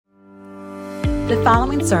The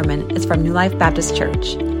following sermon is from New Life Baptist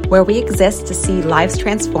Church, where we exist to see lives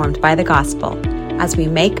transformed by the gospel as we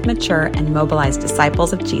make, mature, and mobilize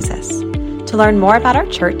disciples of Jesus. To learn more about our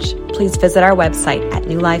church, please visit our website at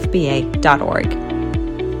newlifeba.org.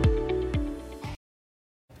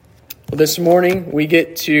 Well, this morning, we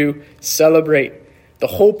get to celebrate the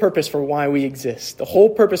whole purpose for why we exist, the whole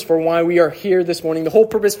purpose for why we are here this morning, the whole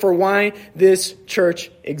purpose for why this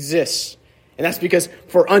church exists. And that's because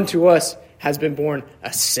for unto us has been born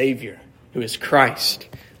a Savior, who is Christ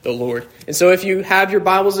the Lord. And so if you have your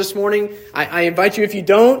Bibles this morning, I invite you, if you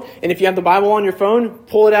don't, and if you have the Bible on your phone,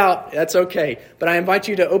 pull it out. That's okay. But I invite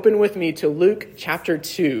you to open with me to Luke chapter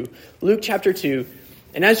 2. Luke chapter 2.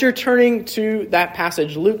 And as you're turning to that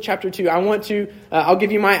passage, Luke chapter 2, I'll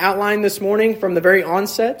give you my outline this morning from the very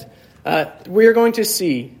onset. We are going to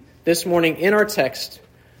see this morning in our text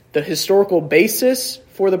the historical basis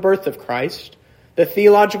for the birth of Christ, the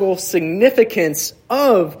theological significance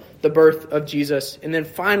of the birth of Jesus, and then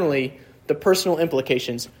finally, the personal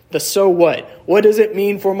implications. The so what? What does it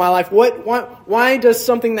mean for my life? Why does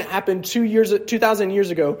something that happened 2,000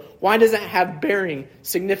 years ago, why does that have bearing,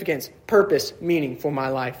 significance, purpose, meaning for my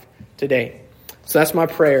life today? So that's my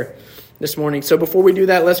prayer this morning. So before we do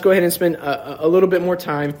that, let's go ahead and spend a little bit more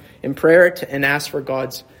time in prayer and ask for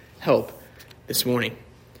God's help this morning.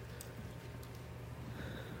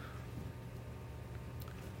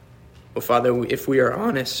 Well, Father, if we are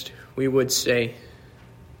honest, we would say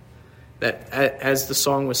that as the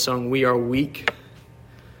song was sung, we are weak.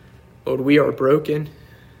 Lord, we are broken.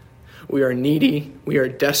 We are needy. We are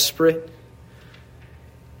desperate.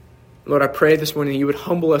 Lord, I pray this morning that you would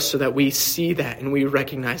humble us so that we see that and we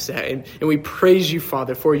recognize that. And we praise you,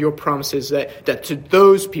 Father, for your promises that to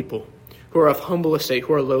those people who are of humble estate,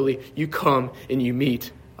 who are lowly, you come and you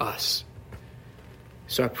meet us.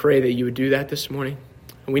 So I pray that you would do that this morning.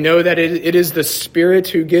 We know that it is the Spirit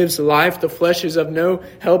who gives life. The flesh is of no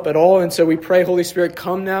help at all. And so we pray, Holy Spirit,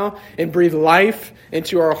 come now and breathe life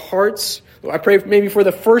into our hearts. I pray maybe for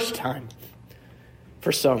the first time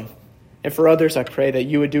for some. And for others, I pray that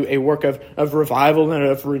you would do a work of revival and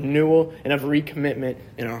of renewal and of recommitment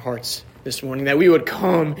in our hearts this morning. That we would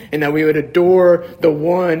come and that we would adore the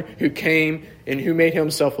one who came and who made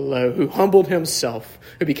himself low, who humbled himself,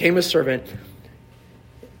 who became a servant,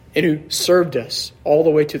 and who served us all the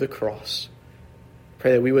way to the cross.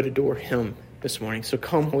 Pray that we would adore him this morning. So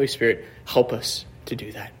come, Holy Spirit, help us to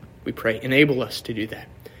do that. We pray, enable us to do that.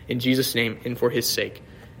 In Jesus' name and for his sake,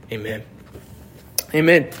 amen.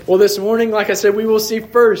 Amen. Well, this morning, like I said, we will see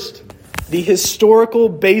first the historical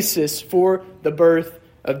basis for the birth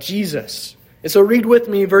of Jesus. And so read with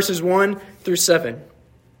me verses 1 through 7.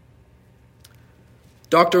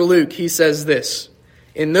 Dr. Luke, he says this: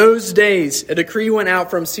 "In those days, a decree went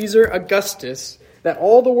out from Caesar Augustus that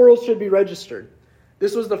all the world should be registered.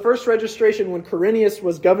 This was the first registration when Quirinius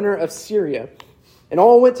was governor of Syria. And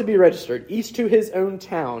all went to be registered, each to his own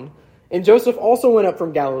town. And Joseph also went up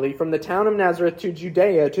from Galilee, from the town of Nazareth to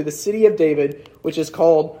Judea, to the city of David, which is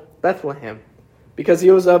called Bethlehem, because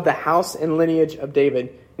he was of the house and lineage of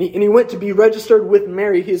David. And he went to be registered with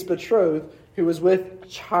Mary, his betrothed, who was with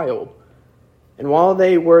child. And while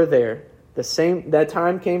they were there, that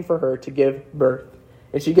time came for her to give birth.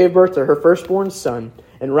 And she gave birth to her firstborn son,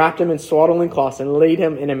 and wrapped him in swaddling cloths, and laid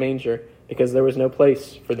him in a manger, because there was no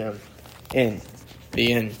place for them in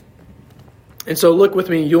the inn." And so look with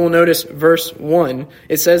me, you'll notice verse 1.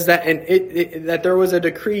 It says that that there was a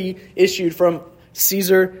decree issued from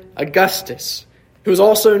Caesar Augustus, who was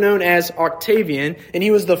also known as Octavian, and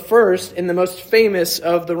he was the first and the most famous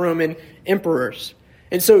of the Roman emperors.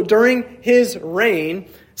 And so during his reign,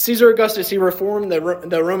 Caesar Augustus, he reformed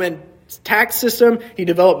the Roman tax system. He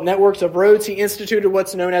developed networks of roads. He instituted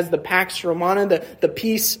what's known as the Pax Romana, the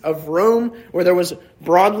peace of Rome, where there was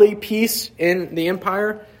broadly peace in the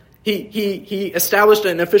empire. He established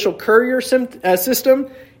an official courier system.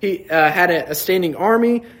 He had a standing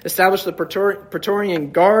army, established the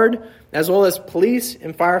Praetorian Guard, as well as police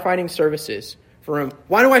and firefighting services for Rome.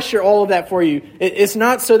 Why do I share all of that for you? It's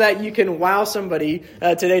not so that you can wow somebody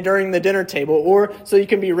today during the dinner table, or so you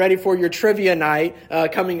can be ready for your trivia night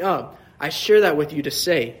coming up. I share that with you to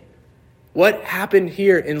say, what happened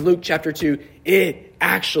here in Luke chapter 2, it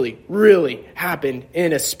actually really happened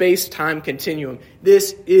in a space-time continuum.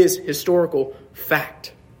 This is historical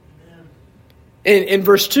fact. In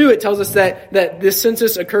verse 2, it tells us that this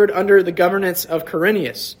census occurred under the governance of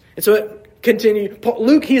Quirinius. And so it continued.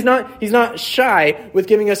 Luke, he's not shy with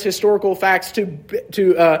giving us historical facts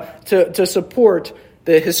to support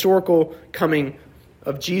the historical coming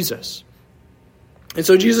of Jesus. And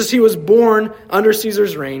so Jesus, he was born under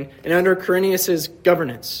Caesar's reign and under Quirinius'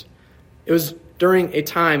 governance. It was during a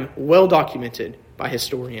time well documented by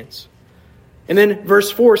historians. And then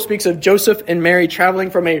verse 4 speaks of Joseph and Mary traveling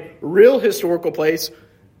from a real historical place,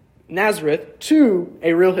 Nazareth, to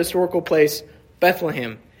a real historical place,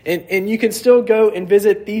 Bethlehem. And you can still go and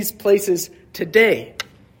visit these places today.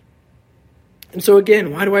 And so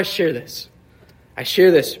again, why do I share this? I share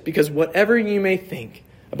this because whatever you may think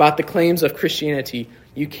about the claims of Christianity,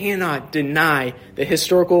 you cannot deny the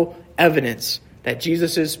historical evidence that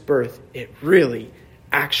Jesus' birth, it really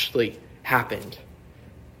actually happened.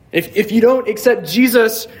 If you don't accept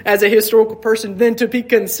Jesus as a historical person, then to be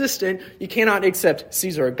consistent, you cannot accept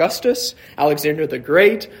Caesar Augustus, Alexander the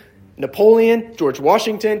Great, Napoleon, George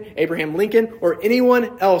Washington, Abraham Lincoln, or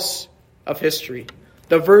anyone else of history.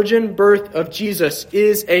 The virgin birth of Jesus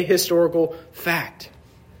is a historical fact.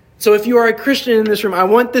 So if you are a Christian in this room, I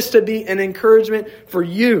want this to be an encouragement for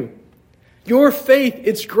you. Your faith,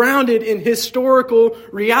 it's grounded in historical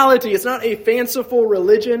reality. It's not a fanciful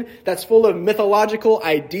religion that's full of mythological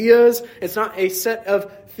ideas. It's not a set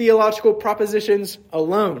of theological propositions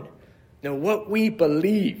alone. No, what we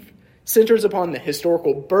believe centers upon the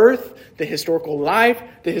historical birth, the historical life,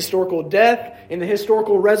 the historical death, and the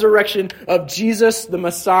historical resurrection of Jesus, the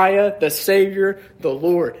Messiah, the Savior, the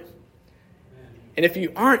Lord. And if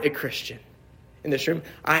you aren't a Christian in this room,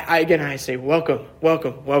 I say welcome,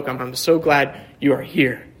 welcome, welcome. I'm so glad you are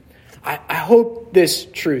here. I hope this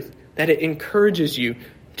truth, that it encourages you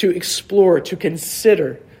to explore, to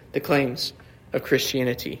consider the claims of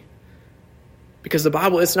Christianity. Because the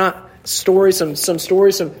Bible is not stories, some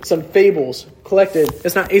stories, some fables collected.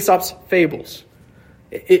 It's not Aesop's fables.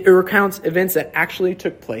 It recounts events that actually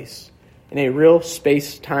took place in a real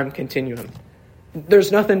space-time continuum.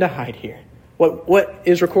 There's nothing to hide here. What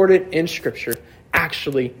is recorded in Scripture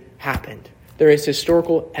actually happened. There is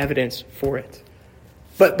historical evidence for it.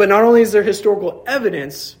 But not only is there historical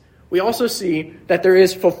evidence, we also see that there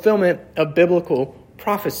is fulfillment of biblical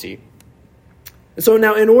prophecy. And so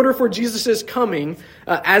now, in order for Jesus' coming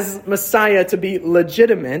as Messiah to be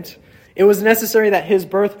legitimate, it was necessary that his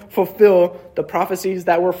birth fulfill the prophecies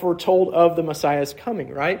that were foretold of the Messiah's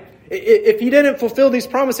coming, right? If he didn't fulfill these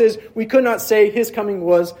promises, we could not say his coming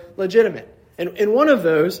was legitimate. And one of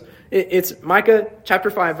those, it's Micah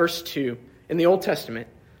chapter 5, verse 2 in the Old Testament.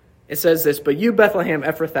 It says this, "But you, Bethlehem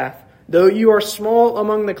Ephrathah, though you are small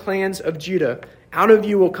among the clans of Judah, out of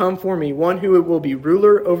you will come for me one who will be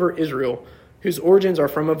ruler over Israel, whose origins are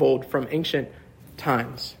from of old, from ancient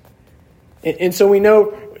times." And so we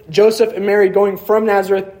know Joseph and Mary going from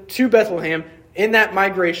Nazareth to Bethlehem, in that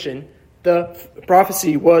migration, the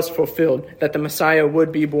prophecy was fulfilled that the Messiah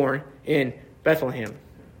would be born in Bethlehem.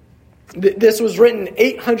 This was written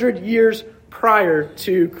 800 years prior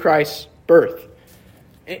to Christ's birth.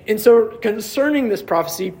 And so concerning this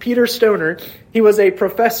prophecy, Peter Stoner, he was a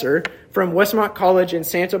professor from Westmont College in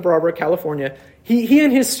Santa Barbara, California. He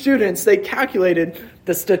and his students, they calculated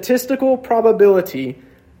the statistical probability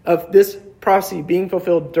of this prophecy being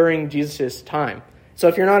fulfilled during Jesus' time. So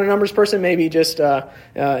if you're not a numbers person, maybe just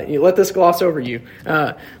you let this gloss over you.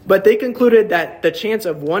 But they concluded that the chance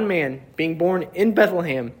of one man being born in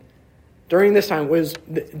Bethlehem during this time was,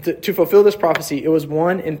 to fulfill this prophecy, it was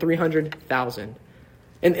 1 in 300,000.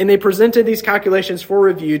 And they presented these calculations for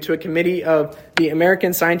review to a committee of the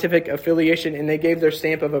American Scientific Affiliation, and they gave their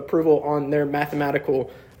stamp of approval on their mathematical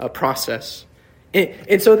process.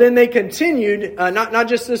 And so then they continued, not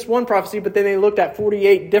just this one prophecy, but then they looked at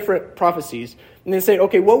 48 different prophecies. And they said,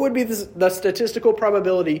 okay, what would be the statistical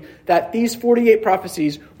probability that these 48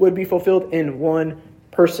 prophecies would be fulfilled in one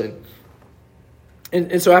person?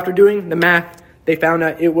 And so after doing the math, they found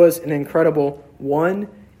out it was an incredible 1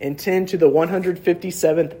 in 10 to the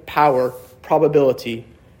 157th power probability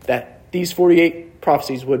that these 48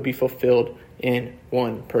 prophecies would be fulfilled in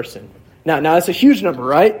one person. Now that's a huge number,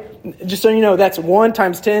 right? Just so you know, that's 1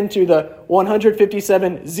 times 10 to the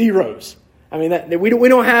 157 zeros. I mean, that we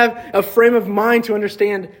don't have a frame of mind to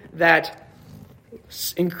understand that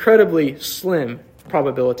incredibly slim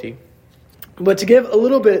probability. But to give a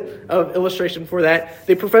little bit of illustration for that,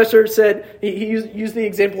 the professor said he used the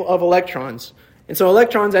example of electrons. And so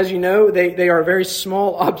electrons, as you know, they are very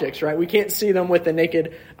small objects, right? We can't see them with the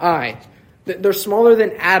naked eye. They're smaller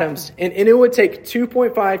than atoms, and it would take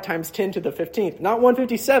 2.5 times 10 to the 15th. Not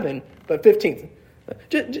 157, but 15th.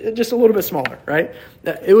 Just a little bit smaller, right?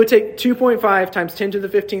 It would take 2.5 times 10 to the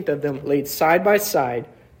 15th of them laid side by side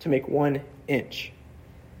to make 1 inch.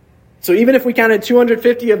 So even if we counted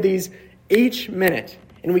 250 of these each minute,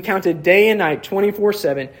 and we counted day and night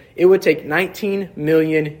 24/7, it would take 19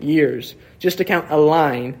 million years just to count a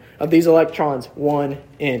line of these electrons 1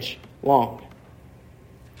 inch long.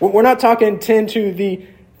 We're not talking 10 to the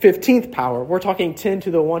 15th power. We're talking 10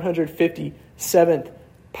 to the 157th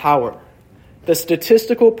power. The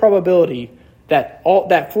statistical probability that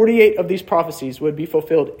 48 of these prophecies would be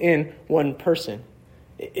fulfilled in one person.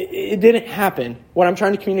 It didn't happen. What I'm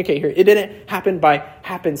trying to communicate here, it didn't happen by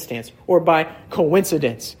happenstance or by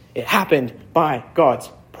coincidence. It happened by God's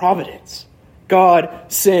providence. God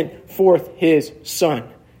sent forth his Son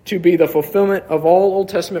to be the fulfillment of all Old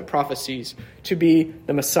Testament prophecies, to be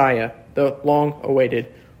the Messiah, the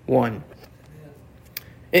long-awaited one.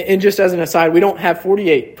 And just as an aside, we don't have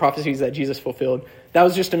 48 prophecies that Jesus fulfilled. That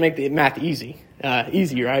was just to make the math easy,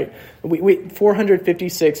 right? We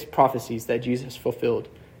 456 prophecies that Jesus fulfilled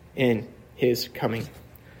in his coming.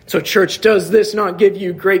 So church, does this not give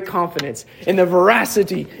you great confidence in the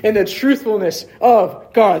veracity and the truthfulness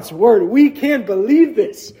of God's word? We can believe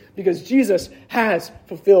this because Jesus has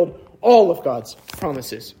fulfilled all of God's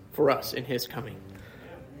promises for us in his coming.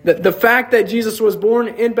 The fact that Jesus was born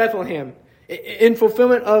in Bethlehem in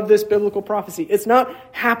fulfillment of this biblical prophecy, it's not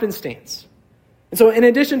happenstance. And so in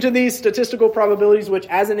addition to these statistical probabilities, which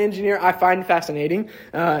as an engineer I find fascinating,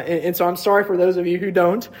 and so I'm sorry for those of you who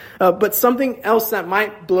don't, but something else that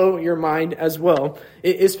might blow your mind as well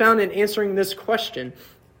is found in answering this question.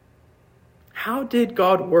 How did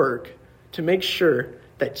God work to make sure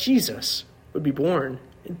that Jesus would be born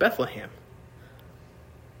in Bethlehem?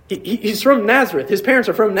 He's from Nazareth. His parents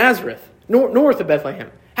are from Nazareth, north of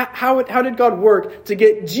Bethlehem. How did God work to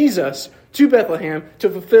get Jesus to Bethlehem to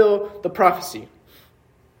fulfill the prophecy?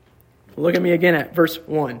 Look at me again at verse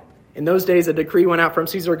 1. In those days, a decree went out from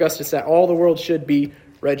Caesar Augustus that all the world should be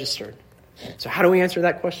registered. So how do we answer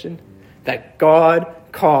that question? That God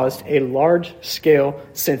caused a large-scale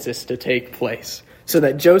census to take place so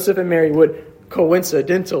that Joseph and Mary would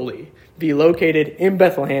coincidentally be located in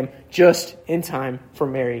Bethlehem just in time for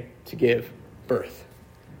Mary to give birth.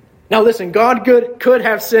 Now listen, God could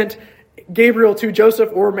have sent Gabriel to Joseph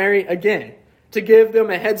or Mary again to give them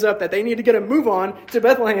a heads up that they need to get a move on to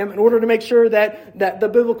Bethlehem in order to make sure that the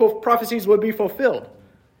biblical prophecies would be fulfilled.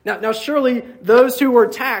 Now surely those who were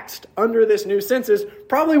taxed under this new census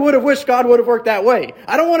probably would have wished God would have worked that way.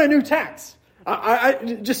 I don't want a new tax.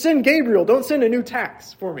 I just send Gabriel. Don't send a new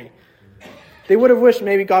tax for me. They would have wished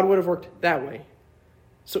maybe God would have worked that way.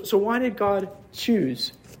 So why did God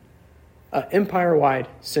choose an empire-wide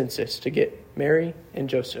census to get Mary and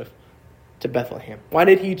Joseph to Bethlehem? Why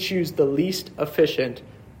did he choose the least efficient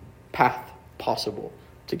path possible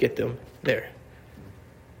to get them there?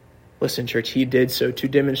 Listen, church, he did so to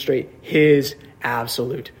demonstrate his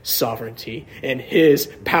absolute sovereignty and his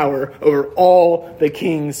power over all the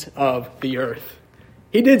kings of the earth.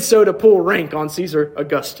 He did so to pull rank on Caesar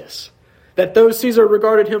Augustus. That though Caesar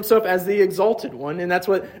regarded himself as the exalted one, and that's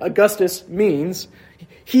what Augustus means,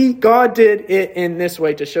 God did it in this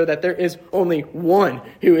way to show that there is only one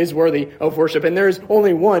who is worthy of worship, and there is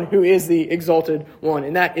only one who is the exalted one,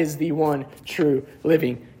 and that is the one true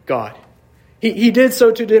living God. He did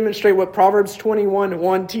so to demonstrate what Proverbs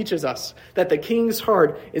 21:1 teaches us, that the king's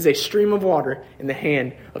heart is a stream of water in the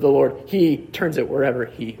hand of the Lord. He turns it wherever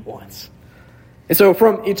he wants. And so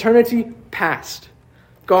from eternity past,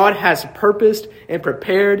 God has purposed and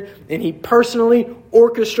prepared, and he personally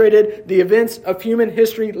orchestrated the events of human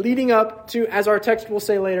history leading up to, as our text will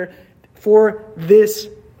say later, for this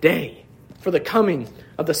day, for the coming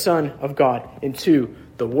of the Son of God into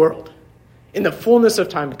the world. In the fullness of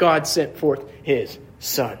time, God sent forth his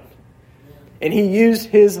Son. And he used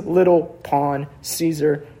his little pawn,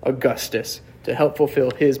 Caesar Augustus, to help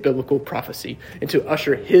fulfill his biblical prophecy and to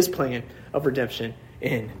usher his plan of redemption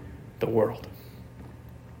in the world.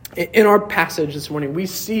 In our passage this morning, we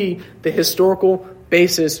see the historical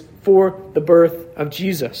basis for the birth of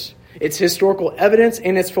Jesus. It's historical evidence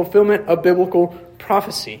and its fulfillment of biblical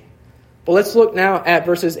prophecy. But let's look now at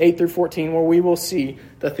verses 8 through 14, where we will see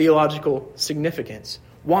the theological significance.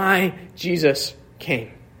 Why Jesus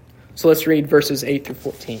came. So let's read verses 8 through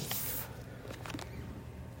 14.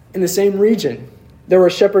 In the same region, there were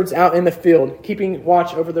shepherds out in the field, keeping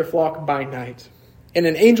watch over their flock by night. And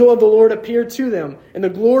an angel of the Lord appeared to them, and the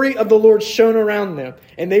glory of the Lord shone around them,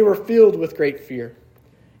 and they were filled with great fear.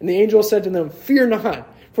 And the angel said to them, "Fear not,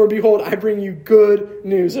 for behold, I bring you good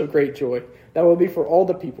news of great joy. That will be for all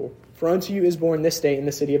the people. For unto you is born this day in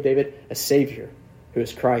the city of David a Savior, who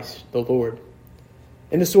is Christ the Lord.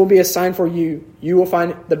 And this will be a sign for you. You will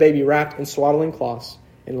find the baby wrapped in swaddling cloths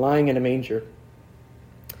and lying in a manger."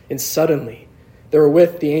 And suddenly there were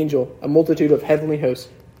with the angel a multitude of heavenly hosts,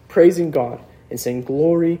 praising God and saying,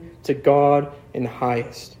 "Glory to God in the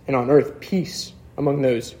highest, and on earth peace among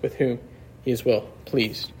those with whom he is well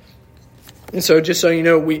pleased." And so just so you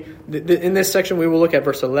know, in this section we will look at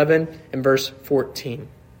verse 11 and verse 14.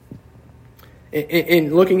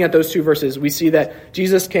 In looking at those two verses, we see that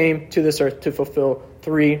Jesus came to this earth to fulfill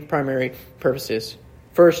three primary purposes.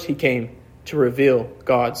 First, he came to reveal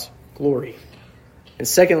God's glory. And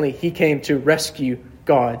secondly, he came to rescue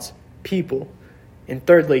God's people. And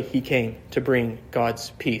thirdly, he came to bring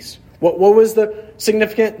God's peace. What was the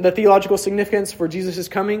theological significance for Jesus'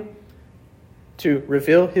 coming? To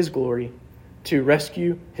reveal his glory, to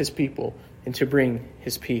rescue his people, and to bring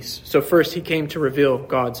his peace. So first, he came to reveal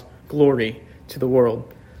God's glory to the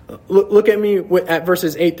world. Look at me at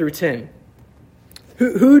verses 8 through 10.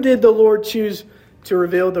 Who did the Lord choose to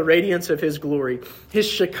reveal the radiance of his glory? His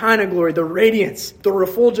Shekinah glory, the radiance, the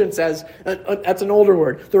refulgence, that's an older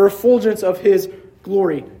word, the refulgence of his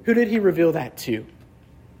glory. Who did he reveal that to?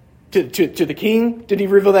 To the king? Did he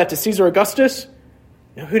reveal that to Caesar Augustus?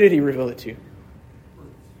 No, who did he reveal it to?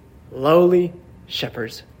 Lowly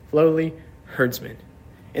shepherds, lowly herdsmen.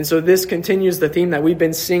 And so this continues the theme that we've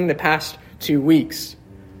been seeing the past 2 weeks.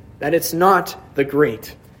 That it's not the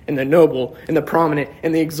great and the noble and the prominent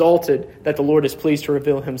and the exalted that the Lord is pleased to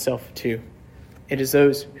reveal himself to. It is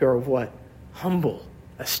those who are of what? Humble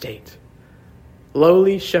estate.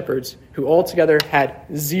 Lowly shepherds who altogether had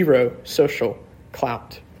zero social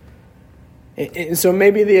clout. And so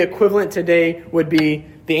maybe the equivalent today would be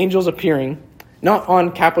the angels appearing, not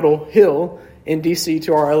on Capitol Hill in D.C.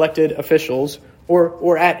 to our elected officials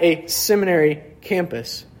or at a seminary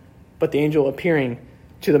campus, but the angel appearing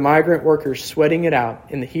to the migrant workers sweating it out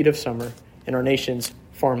in the heat of summer in our nation's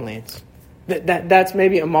farmlands. That's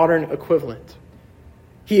maybe a modern equivalent.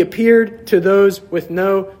 He appeared to those with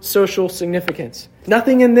no social significance.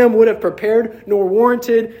 Nothing in them would have prepared nor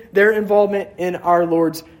warranted their involvement in our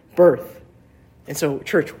Lord's birth. And so,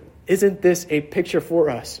 church, isn't this a picture for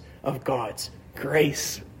us of God's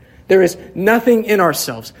grace? There is nothing in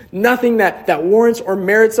ourselves, nothing that warrants or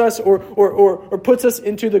merits us or puts us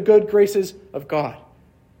into the good graces of God.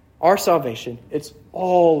 Our salvation, it's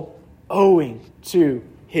all owing to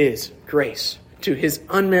his grace, to his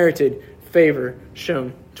unmerited favor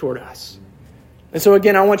shown toward us. And so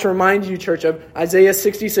again, I want to remind you, church, of Isaiah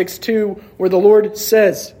 66:2, where the Lord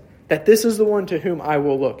says that this is the one to whom I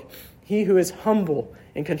will look. He who is humble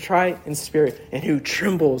and contrite in spirit and who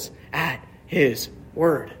trembles at his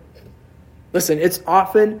word. Listen, it's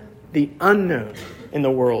often the unknown in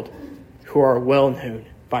the world who are well known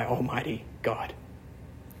by Almighty God.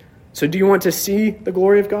 So do you want to see the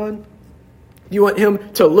glory of God? Do you want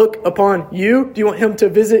him to look upon you? Do you want him to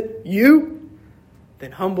visit you?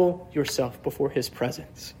 Then humble yourself before his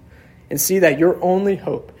presence and see that your only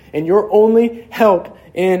hope and your only help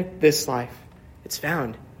in this life, it's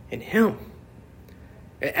found in him.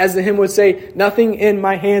 As the hymn would say, nothing in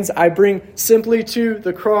my hands I bring, simply to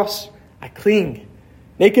the cross I cling.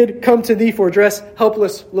 Naked come to thee for dress,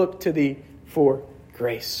 helpless look to thee for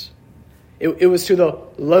grace. It was to the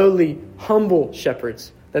lowly, humble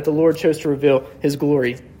shepherds that the Lord chose to reveal his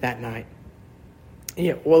glory that night.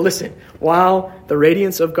 Yeah, well, listen, while the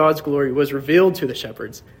radiance of God's glory was revealed to the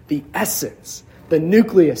shepherds, the essence, the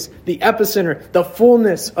nucleus, the epicenter, the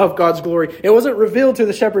fullness of God's glory, it wasn't revealed to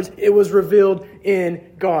the shepherds, it was revealed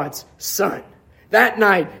in God's Son. That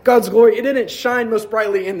night, God's glory, it didn't shine most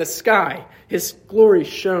brightly in the sky. His glory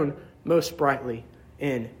shone most brightly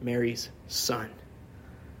in Mary's Son.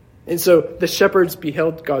 And so the shepherds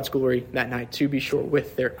beheld God's glory that night, to be sure,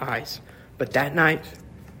 with their eyes. But that night,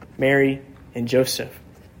 Mary and Joseph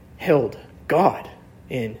held God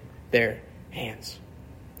in their hands.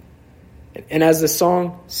 And as the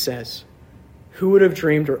song says, who would have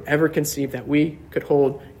dreamed or ever conceived that we could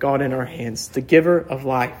hold God in our hands? The giver of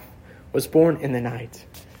life was born in the night,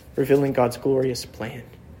 revealing God's glorious plan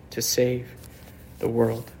to save the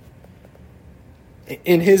world.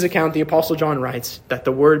 In his account, the Apostle John writes that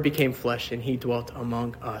the Word became flesh and he dwelt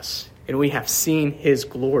among us. And we have seen his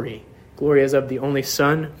glory as of the only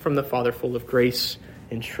Son from the Father, full of grace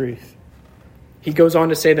and truth. He goes on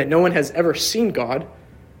to say that no one has ever seen God,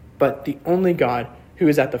 but the only God who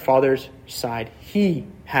is at the Father's side, he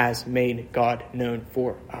has made God known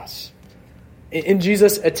for us. And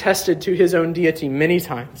Jesus attested to his own deity many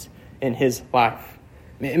times in his life.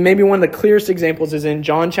 Maybe one of the clearest examples is in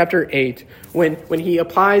John chapter 8, when he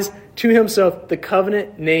applies to himself the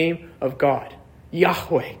covenant name of God,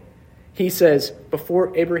 Yahweh. He says,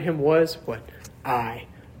 before Abraham was, what? I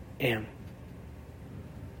am.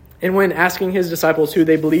 And when asking his disciples who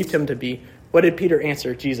they believed him to be, what did Peter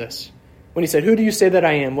answer Jesus? When he said, who do you say that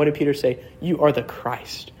I am? What did Peter say? You are the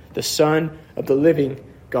Christ, the Son of the living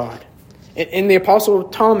God. And the Apostle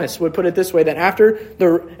Thomas would put it this way, that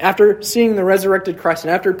after seeing the resurrected Christ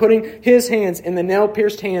and after putting his hands in the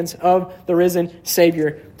nail-pierced hands of the risen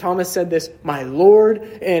Savior, Thomas said this, my Lord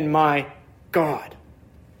and my God.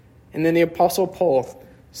 And then the Apostle Paul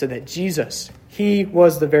said that Jesus, he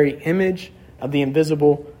was the very image of the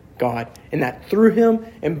invisible God, and that through him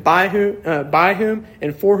and by whom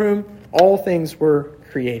and for whom all things were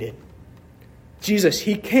created. Jesus,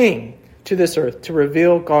 he came to this earth to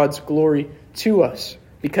reveal God's glory to us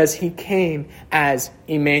because he came as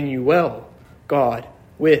Emmanuel, God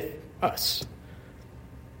with us.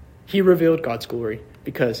 He revealed God's glory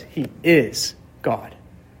because he is God,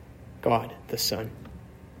 God the Son.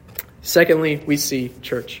 Secondly, we see,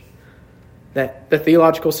 church, that the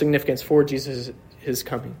theological significance for Jesus' his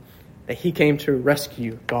coming, that he came to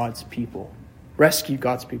rescue God's people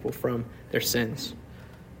from their sins.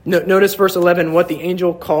 Notice verse 11, what the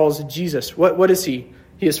angel calls Jesus. What is he?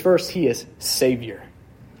 He is Savior.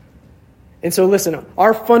 And so listen,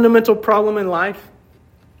 our fundamental problem in life,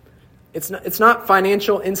 it's not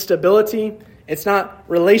financial instability, it's not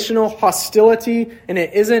relational hostility, and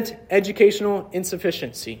it isn't educational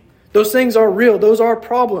insufficiency. Those things are real, those are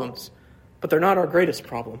problems, but they're not our greatest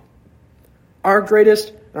problem. Our greatest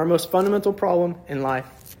and our most fundamental problem in life,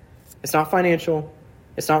 it's not financial,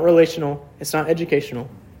 it's not relational, it's not educational,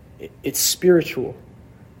 it's spiritual.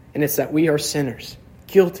 And it's that we are sinners,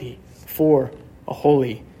 guilty for a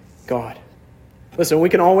holy God. Listen, we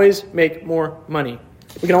can always make more money.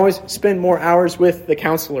 We can always spend more hours with the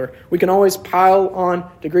counselor. We can always pile on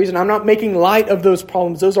degrees. And I'm not making light of those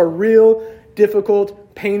problems. Those are real,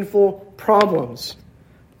 difficult, painful problems.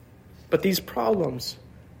 But these problems,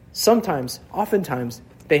 oftentimes,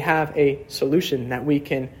 they have a solution that we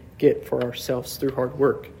can get for ourselves through hard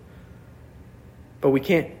work. But we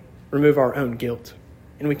can't remove our own guilt.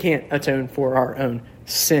 And we can't atone for our own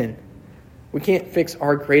sin. We can't fix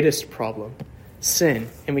our greatest problem, sin.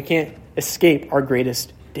 And we can't escape our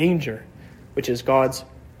greatest danger, which is God's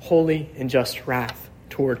holy and just wrath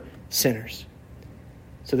toward sinners.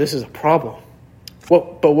 So this is a problem.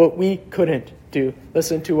 But what we couldn't do,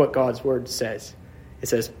 listen to what God's word says. It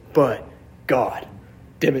says, but God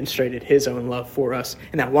demonstrated his own love for us,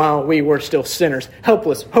 and that while we were still sinners,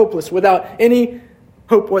 helpless, hopeless, without any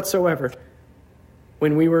hope whatsoever,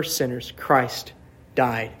 when we were sinners, Christ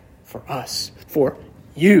died for us, for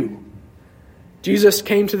you. Jesus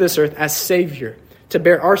came to this earth as Savior to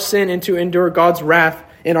bear our sin and to endure God's wrath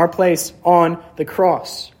in our place on the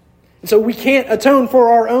cross. And so we can't atone for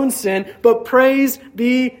our own sin, but praise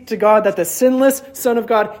be to God that the sinless Son of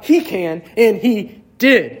God, he can, and he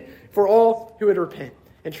did, for all who would repent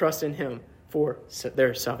and trust in him for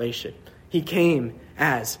their salvation. He came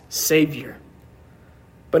as Savior.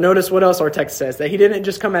 But notice what else our text says, that he didn't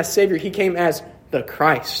just come as Savior, he came as the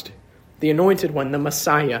Christ, the Anointed One, the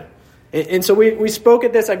Messiah. And so we spoke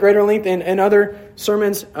at this at greater length in other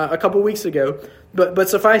sermons a couple weeks ago. But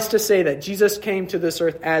suffice to say that Jesus came to this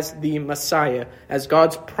earth as the Messiah, as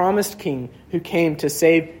God's promised King who came to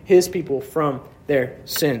save his people from their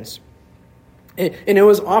sins. And it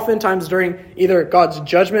was oftentimes during either God's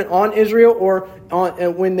judgment on Israel or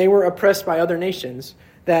when they were oppressed by other nations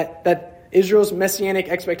that Israel's messianic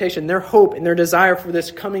expectation, their hope and their desire for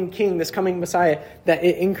this coming King, this coming Messiah, that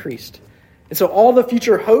it increased. And so all the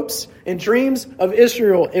future hopes and dreams of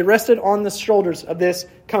Israel, it rested on the shoulders of this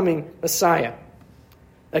coming Messiah,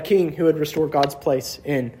 a king who would restore God's place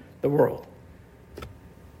in the world.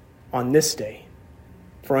 On this day,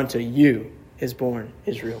 for unto you is born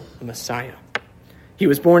Israel, the Messiah. He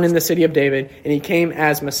was born in the city of David, and he came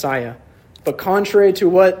as Messiah. But contrary to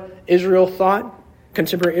what Israel thought,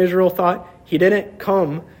 contemporary Israel thought, he didn't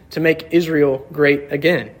come to make Israel great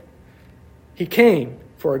again. He came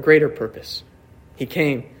for a greater purpose.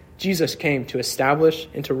 Jesus came to establish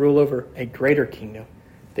and to rule over a greater kingdom,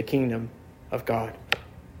 the kingdom of God.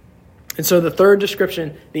 And so the third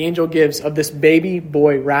description the angel gives of this baby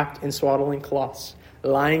boy wrapped in swaddling cloths,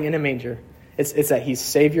 lying in a manger, it's that he's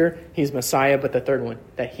Savior, he's Messiah, but the third one,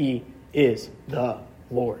 that he is the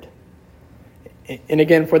Lord. And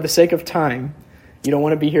again, for the sake of time, you don't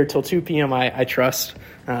want to be here till 2 p.m., I trust.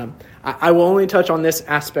 I will only touch on this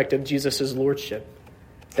aspect of Jesus' lordship,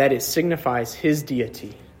 that it signifies his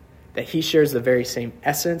deity, that he shares the very same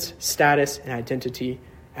essence, status, and identity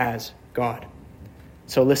as God.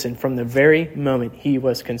 So listen, from the very moment he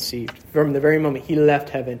was conceived, from the very moment he left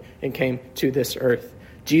heaven and came to this earth,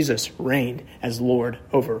 Jesus reigned as Lord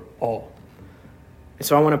over all. And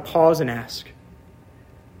so I want to pause and ask,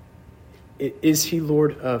 is he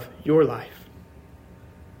Lord of your life?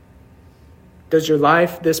 Does your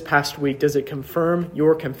life this past week, does it confirm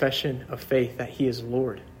your confession of faith that he is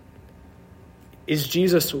Lord? Is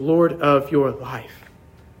Jesus Lord of your life?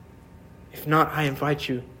 If not, I invite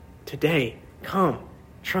you today, come,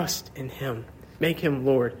 trust in him. Make him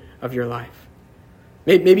Lord of your life.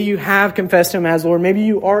 Maybe you have confessed him as Lord. Maybe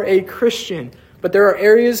you are a Christian. But there are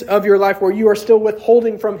areas of your life where you are still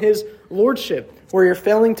withholding from his lordship, where you're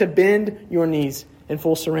failing to bend your knees in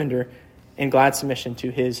full surrender and glad submission to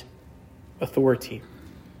his authority.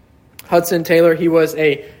 Hudson Taylor, he was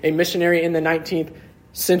a missionary in the 19th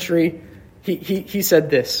century. He said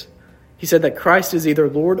this. He said that Christ is either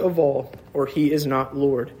Lord of all or he is not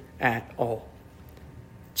Lord at all.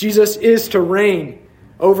 Jesus is to reign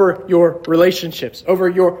over your relationships, over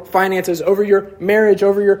your finances, over your marriage,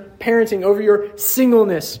 over your parenting, over your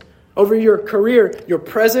singleness, over your career, your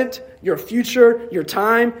present, your future, your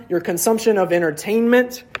time, your consumption of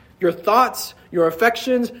entertainment, your thoughts, your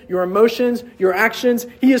affections, your emotions, your actions.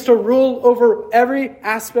 He is to rule over every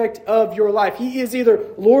aspect of your life. He is either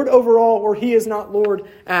Lord over all or he is not Lord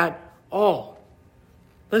at all.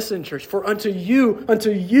 Listen, church, for unto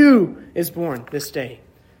you is born this day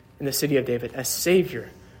in the city of David a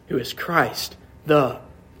Savior who is Christ the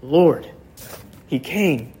Lord. He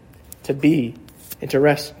came to be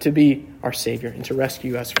our Savior and to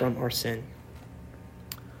rescue us from our sin.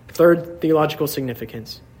 Third theological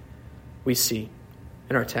significance we see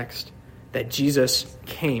in our text that Jesus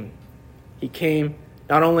came. He came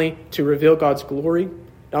not only to reveal God's glory,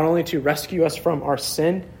 not only to rescue us from our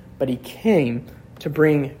sin, but he came to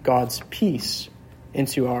bring God's peace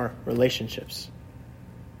into our relationships.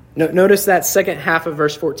 Notice that second half of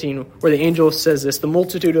verse 14 where the angel says this, the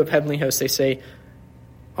multitude of heavenly hosts, they say,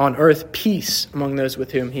 on earth peace among those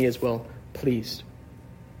with whom he is well pleased.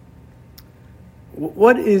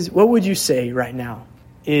 What would you say right now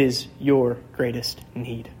is your greatest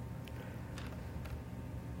need?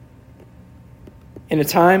 In a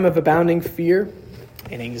time of abounding fear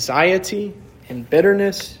and anxiety and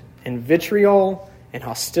bitterness and vitriol and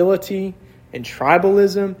hostility and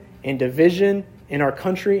tribalism and division in our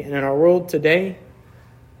country and in our world today,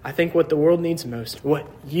 I think what the world needs most, what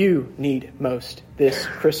you need most this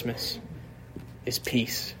Christmas is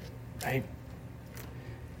peace, right?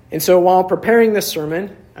 And so while preparing this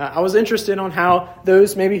sermon, I was interested on how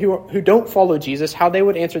those maybe who don't follow Jesus, how they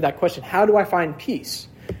would answer that question. How do I find peace?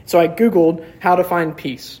 So I Googled how to find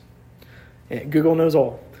peace. Google knows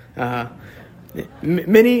all.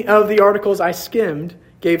 Many of the articles I skimmed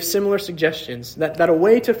gave similar suggestions that a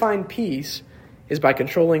way to find peace is by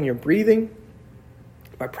controlling your breathing,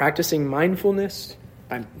 by practicing mindfulness,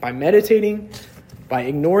 by meditating, by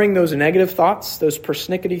ignoring those negative thoughts, those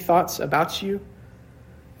persnickety thoughts about you,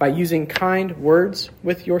 by using kind words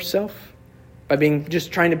with yourself, by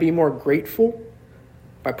just trying to be more grateful,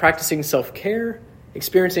 by practicing self-care,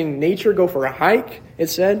 experiencing nature, go for a hike, it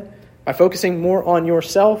said, by focusing more on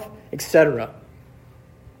yourself, etc.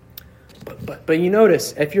 But you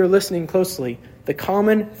notice, if you're listening closely, the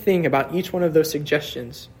common thing about each one of those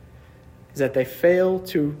suggestions is that they fail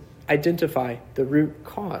to identify the root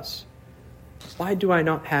cause. Why do I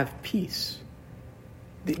not have peace?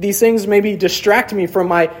 These things maybe distract me from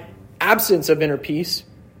my absence of inner peace,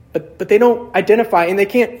 but they don't identify and they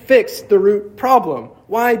can't fix the root problem.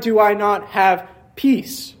 Why do I not have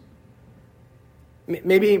peace?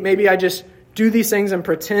 Maybe I just do these things and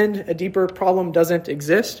pretend a deeper problem doesn't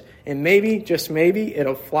exist, and maybe, just maybe,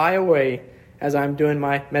 it'll fly away as I'm doing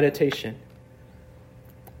my meditation.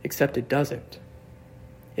 Except it doesn't.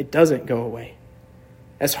 It doesn't go away.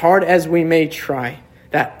 As hard as we may try,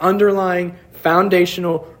 that underlying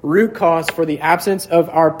foundational root cause for the absence of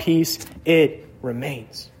our peace, it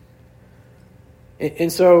remains.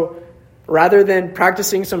 And so, rather than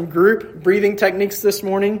practicing some group breathing techniques this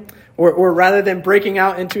morning, or rather than breaking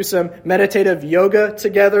out into some meditative yoga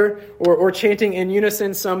together, or chanting in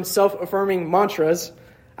unison some self-affirming mantras,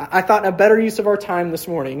 I thought a better use of our time this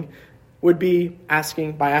morning would be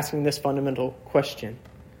asking this fundamental question.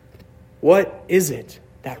 What is it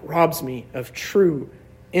that robs me of true,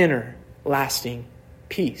 inner, lasting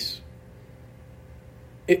peace?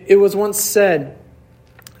 It was once said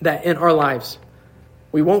that in our lives,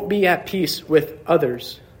 we won't be at peace with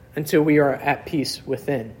others until we are at peace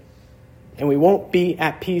within. And we won't be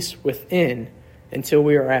at peace within until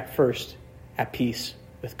we are first at peace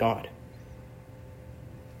with God.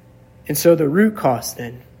 And so the root cause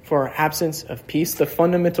then for our absence of peace, the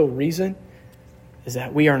fundamental reason, is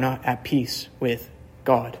that we are not at peace with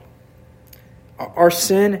God. Our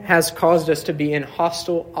sin has caused us to be in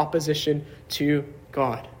hostile opposition to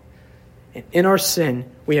God. And in our sin,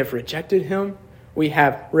 we have rejected him, we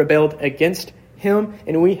have rebelled against him,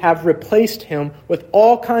 and we have replaced him with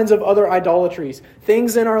all kinds of other idolatries,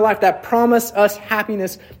 things in our life that promise us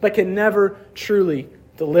happiness but can never truly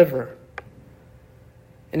deliver.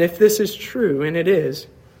 And if this is true, and it is,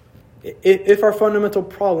 if our fundamental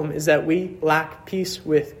problem is that we lack peace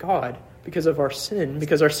with God, because of our sin,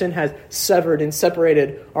 because our sin has severed and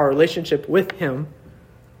separated our relationship with him,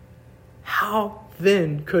 how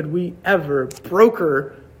then could we ever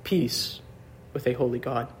broker peace with a holy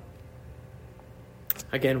God?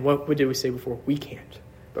 Again, what did we say before? We can't.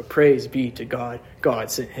 But praise be to God. God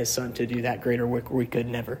sent his Son to do that greater work we could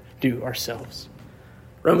never do ourselves.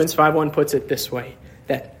 Romans 5:1 puts it this way,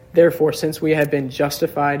 that therefore, since we have been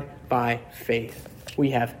justified by faith,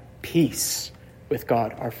 we have peace with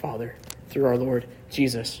God our Father through our Lord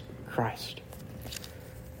Jesus Christ.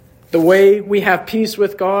 The way we have peace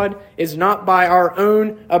with God is not by our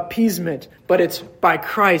own appeasement, but it's by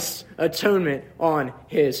Christ's atonement on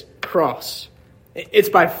his cross. It's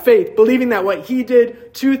by faith, believing that what he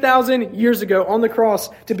did 2,000 years ago on the cross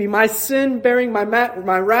to be my sin-bearing, my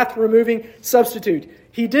wrath-removing substitute,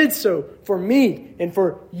 he did so for me and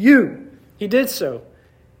for you. He did so.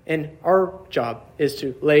 And our job is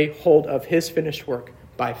to lay hold of his finished work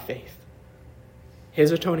by faith,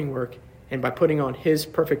 his atoning work, and by putting on his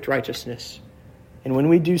perfect righteousness. And when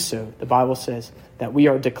we do so, the Bible says that we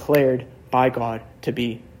are declared by God to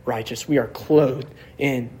be righteous. We are clothed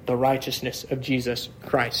in the righteousness of Jesus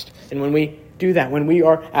Christ. And when we do that, when we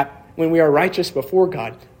are righteous before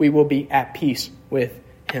God, we will be at peace with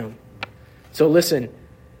him. So listen,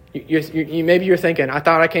 maybe you're thinking, I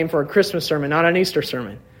thought I came for a Christmas sermon, not an Easter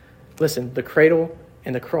sermon. Listen, the cradle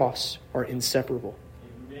and the cross are inseparable.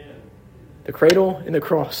 The cradle and the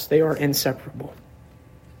cross, they are inseparable.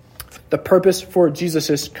 The purpose for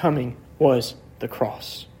Jesus' coming was the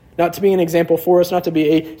cross. Not to be an example for us, not to be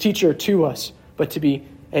a teacher to us, but to be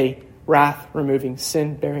a wrath-removing,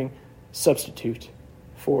 sin-bearing substitute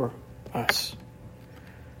for us.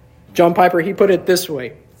 John Piper, he put it this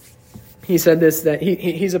way. He said this, that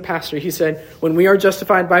he's a pastor. He said, when we are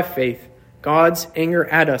justified by faith, God's anger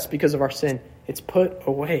at us because of our sin, it's put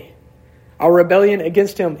away. Our rebellion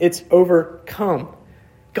against him, it's overcome.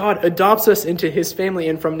 God adopts us into his family,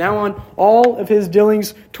 and from now on, all of his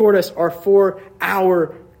dealings toward us are for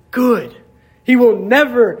our good. He will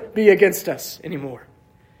never be against us anymore.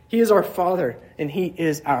 He is our Father, and he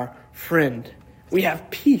is our friend. We have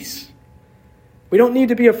peace. We don't need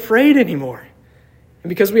to be afraid anymore. And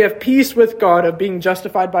because we have peace with God of being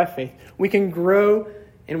justified by faith, we can grow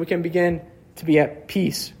and we can begin to be at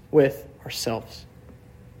peace with ourselves.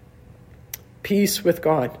 Peace with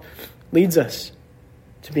God leads us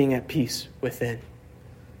to being at peace within.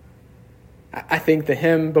 I think the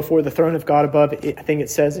hymn Before the Throne of God Above, I think it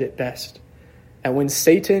says it best. That when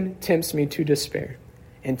Satan tempts me to despair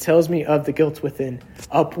and tells me of the guilt within,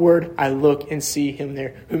 upward I look and see him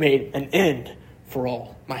there who made an end for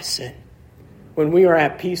all my sin. When we are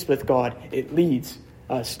at peace with God, it leads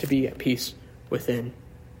us to be at peace within.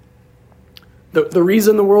 The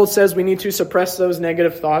reason the world says we need to suppress those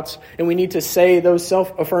negative thoughts and we need to say those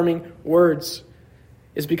self-affirming words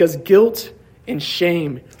is because guilt and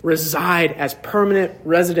shame reside as permanent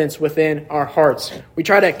residents within our hearts. We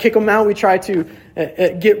try to kick them out. We try to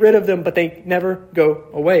get rid of them, but they never go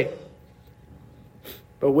away.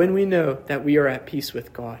 But when we know that we are at peace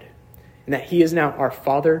with God and that he is now our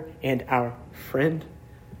Father and our friend,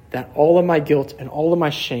 that all of my guilt and all of my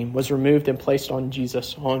shame was removed and placed on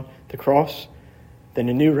Jesus on the cross, then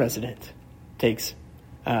a new resident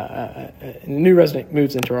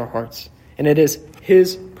moves into our hearts. And it is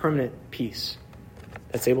his permanent peace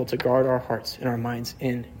that's able to guard our hearts and our minds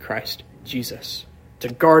in Christ Jesus, to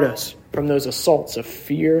guard us from those assaults of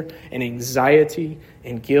fear and anxiety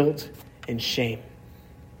and guilt and shame.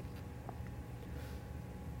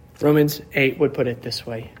 Romans 8 would put it this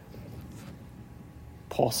way.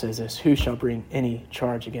 Paul says this, who shall bring any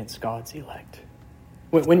charge against God's elect?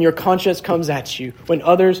 When your conscience comes at you, when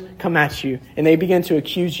others come at you and they begin to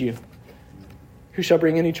accuse you, who shall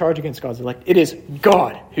bring any charge against God's elect? It is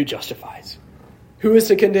God who justifies. Who is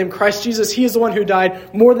to condemn? Christ Jesus. He is the one who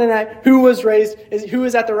died. More than that, who was raised, who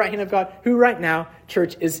is at the right hand of God, who right now,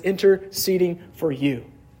 church, is interceding for you.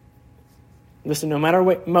 Listen, no matter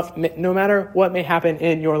what may happen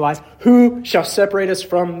in your life, who shall separate us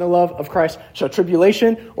from the love of Christ? Shall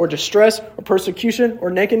tribulation or distress or persecution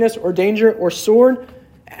or nakedness or danger or sword?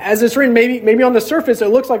 As it's written, maybe on the surface, it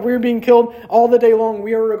looks like we're being killed all the day long.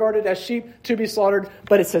 We are regarded as sheep to be slaughtered.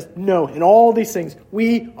 But it says, no, in all these things,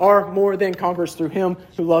 we are more than conquerors through him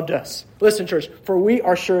who loved us. Listen, church, for we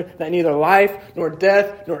are sure that neither life, nor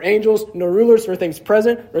death, nor angels, nor rulers, nor things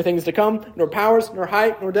present, nor things to come, nor powers, nor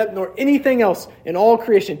height, nor depth, nor anything else in all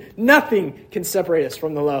creation, nothing can separate us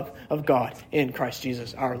from the love of God in Christ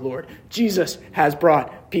Jesus our Lord. Jesus has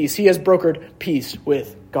brought peace. He has brokered peace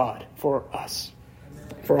with God for us,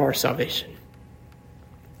 for our salvation.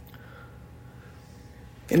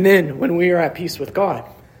 And then when we are at peace with God,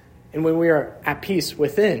 and when we are at peace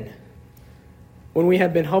within, when we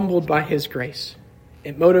have been humbled by his grace,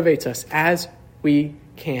 it motivates us as we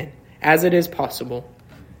can, as it is possible.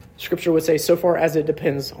 Scripture would say, so far as it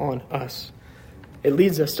depends on us. It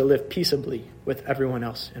leads us to live peaceably with everyone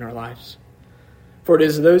else in our lives. For it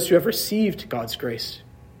is those who have received God's grace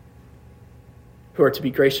who are to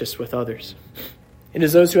be gracious with others. It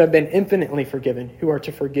is those who have been infinitely forgiven who are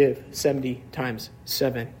to forgive 70 times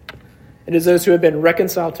 7. It is those who have been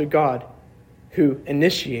reconciled to God who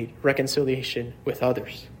initiate reconciliation with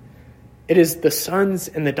others. It is the sons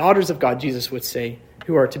and the daughters of God, Jesus would say,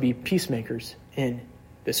 who are to be peacemakers in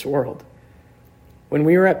this world. When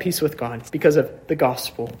we are at peace with God because of the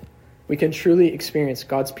gospel, we can truly experience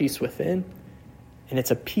God's peace within, and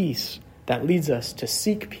it's a peace that leads us to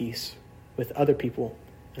seek peace with other people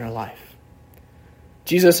in our life.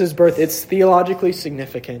 Jesus' birth, it's theologically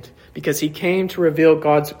significant because he came to reveal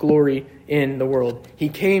God's glory in the world. He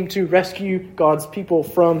came to rescue God's people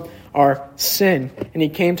from our sin, and he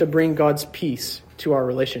came to bring God's peace to our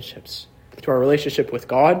relationships, to our relationship with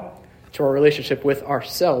God, to our relationship with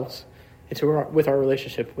ourselves, and with our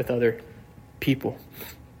relationship with other people.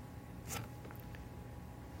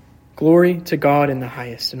 Glory to God in the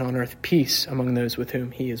highest, and on earth peace among those with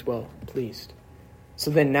whom he is well pleased. So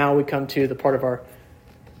then now we come to the part of our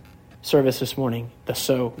service this morning, the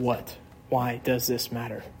so what. Why does this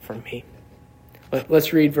matter for me?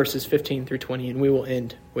 Let's read verses 15 through 20, and we will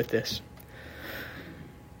end with this.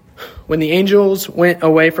 When the angels went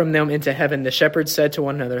away from them into heaven, the shepherds said to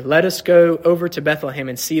one another, "Let us go over to Bethlehem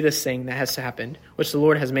and see this thing that has happened, which the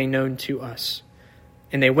Lord has made known to us."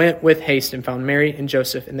 And they went with haste and found Mary and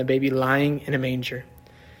Joseph and the baby lying in a manger.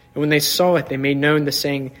 And when they saw it, they made known the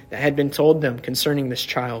saying that had been told them concerning this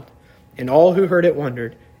child. And all who heard it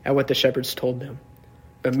wondered at what the shepherds told them.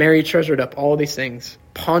 But Mary treasured up all these things,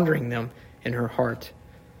 pondering them in her heart.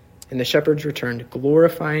 And the shepherds returned,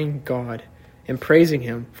 glorifying God and praising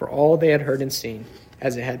him for all they had heard and seen,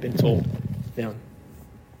 as it had been told them.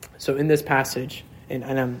 So in this passage,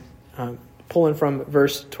 and I'm pulling from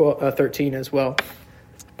verse 13 as well,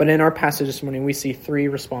 but in our passage this morning, we see three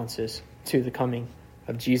responses to the coming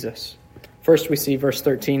of Jesus. First, we see verse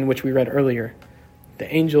 13, which we read earlier.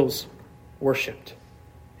 The angels worshipped.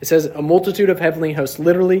 It says a multitude of heavenly hosts,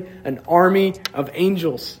 literally an army of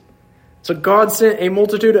angels. So God sent a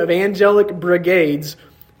multitude of angelic brigades.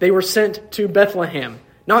 They were sent to Bethlehem,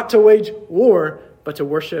 not to wage war, but to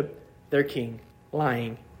worship their king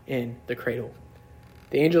lying in the cradle.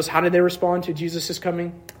 The angels, how did they respond to Jesus'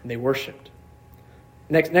 coming? They worshipped.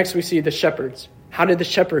 Next we see the shepherds. How did the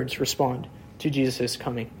shepherds respond to Jesus'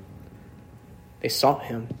 coming? They sought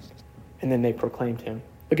him, and then they proclaimed him.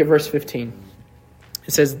 Look at verse 15.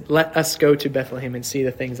 It says, "Let us go to Bethlehem and see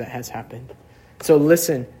the things that has happened." So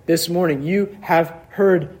listen, this morning you have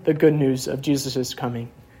heard the good news of Jesus' coming.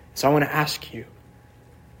 So I want to ask you,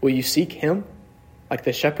 will you seek him? Like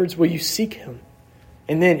the shepherds, will you seek him?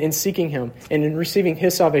 And then in seeking him and in receiving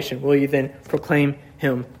his salvation, will you then proclaim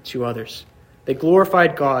him to others? They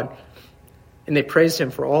glorified God and they praised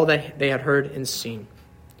him for all that they had heard and seen.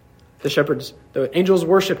 The angels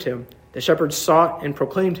worshipped him. The shepherds sought and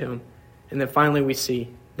proclaimed him. And then finally we see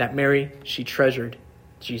that Mary, she treasured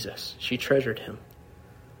Jesus. She treasured him.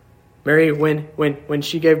 Mary, when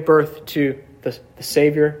she gave birth to the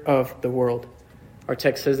Savior of the world, our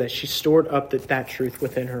text says that she stored up that truth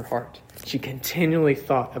within her heart. She continually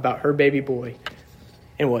thought about her baby boy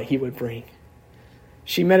and what he would bring.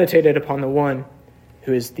 She meditated upon the one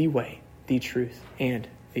who is the way, the truth, and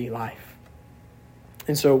the life.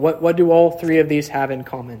 And so what do all three of these have in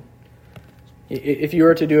common? If you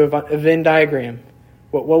were to do a Venn diagram,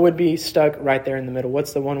 what would be stuck right there in the middle?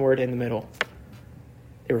 What's the one word in the middle?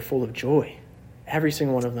 They were full of joy. Every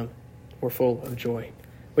single one of them were full of joy,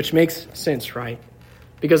 which makes sense, right?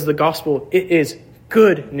 Because the gospel, it is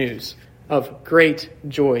good news of great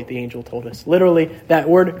joy, the angel told us. Literally, that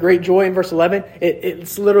word great joy in verse 11,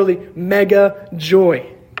 it's literally mega joy.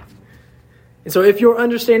 And so if your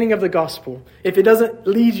understanding of the gospel, if it doesn't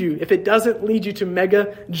lead you to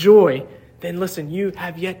mega joy, then listen, you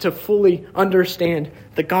have yet to fully understand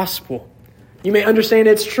the gospel. You may understand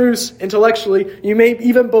its truths intellectually. You may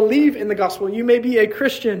even believe in the gospel. You may be a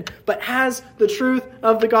Christian, but has the truth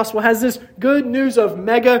of the gospel, has this good news of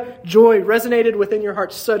mega joy resonated within your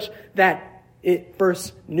heart such that it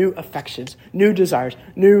bursts new affections, new desires,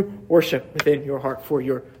 new worship within your heart for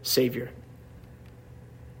your Savior.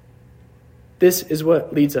 This is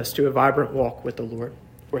what leads us to a vibrant walk with the Lord,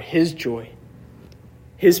 where his joy,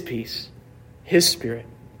 his peace, his spirit,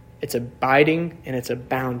 it's abiding and it's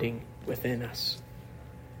abounding within us.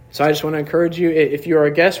 So I just want to encourage you, if you're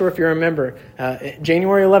a guest or if you're a member,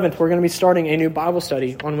 January 11th, we're going to be starting a new Bible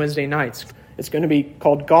study on Wednesday nights. It's going to be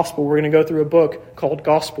called Gospel. We're going to go through a book called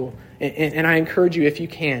Gospel. And I encourage you, if you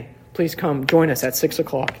can, please come join us at 6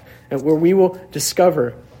 o'clock, where we will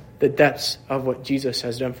discover the depths of what Jesus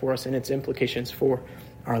has done for us and its implications for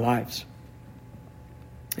our lives.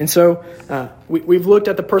 And so we've looked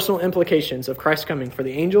at the personal implications of Christ's coming. For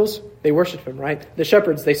the angels, they worshiped him, right? The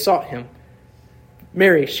shepherds, they sought him.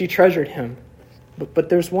 Mary, she treasured him. But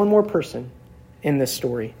there's one more person in this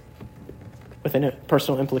story with a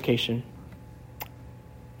personal implication.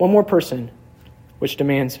 One more person which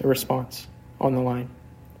demands a response on the line.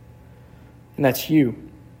 And that's you.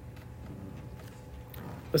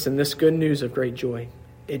 Listen, this good news of great joy,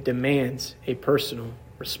 it demands a personal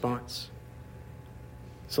response.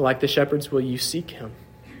 So like the shepherds, will you seek him?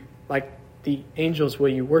 Like the angels, will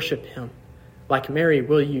you worship him? Like Mary,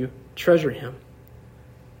 will you treasure him?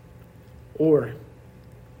 Or,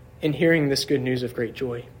 in hearing this good news of great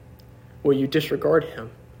joy, will you disregard him?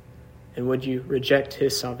 And would you reject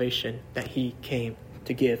his salvation that he came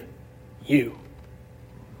to give you?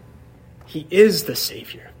 He is the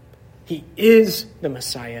Savior. He is the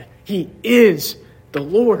Messiah. He is the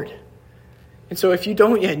Lord. And so if you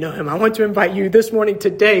don't yet know him, I want to invite you this morning,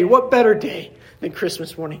 today, what better day than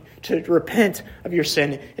Christmas morning, to repent of your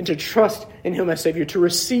sin and to trust in him as Savior, to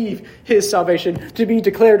receive his salvation, to be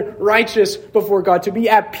declared righteous before God, to be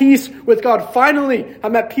at peace with God. Finally,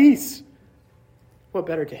 I'm at peace. What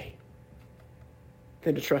better day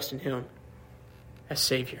than to trust in him as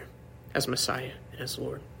Savior, as Messiah, and as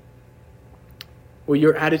Lord? Will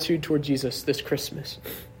your attitude toward Jesus this Christmas,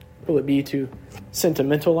 will it be to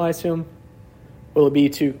sentimentalize him? Will it be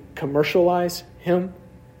to commercialize him?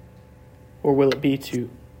 Or will it be to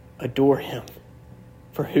adore him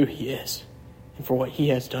for who he is and for what he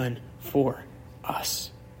has done for us?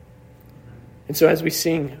 And so as we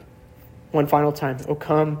sing one final time, "Oh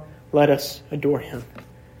come, let us adore him,"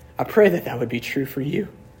 I pray that that would be true for you.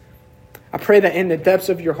 I pray that in the depths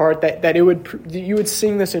of your heart that you would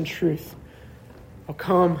sing this in truth. Oh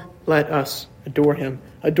come, let us adore him.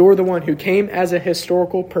 Adore the one who came as a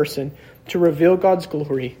historical person to reveal God's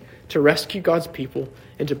glory, to rescue God's people,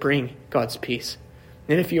 and to bring God's peace.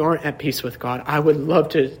 And if you aren't at peace with God, I would love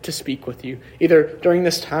to speak with you, either during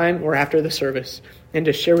this time or after the service, and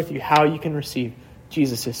to share with you how you can receive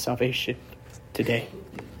Jesus' salvation today.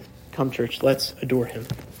 Come, church, let's adore him.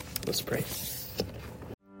 Let's pray.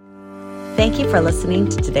 Thank you for listening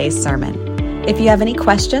to today's sermon. If you have any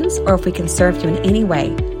questions or if we can serve you in any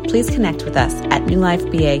way, please connect with us at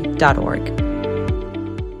newlifeba.org.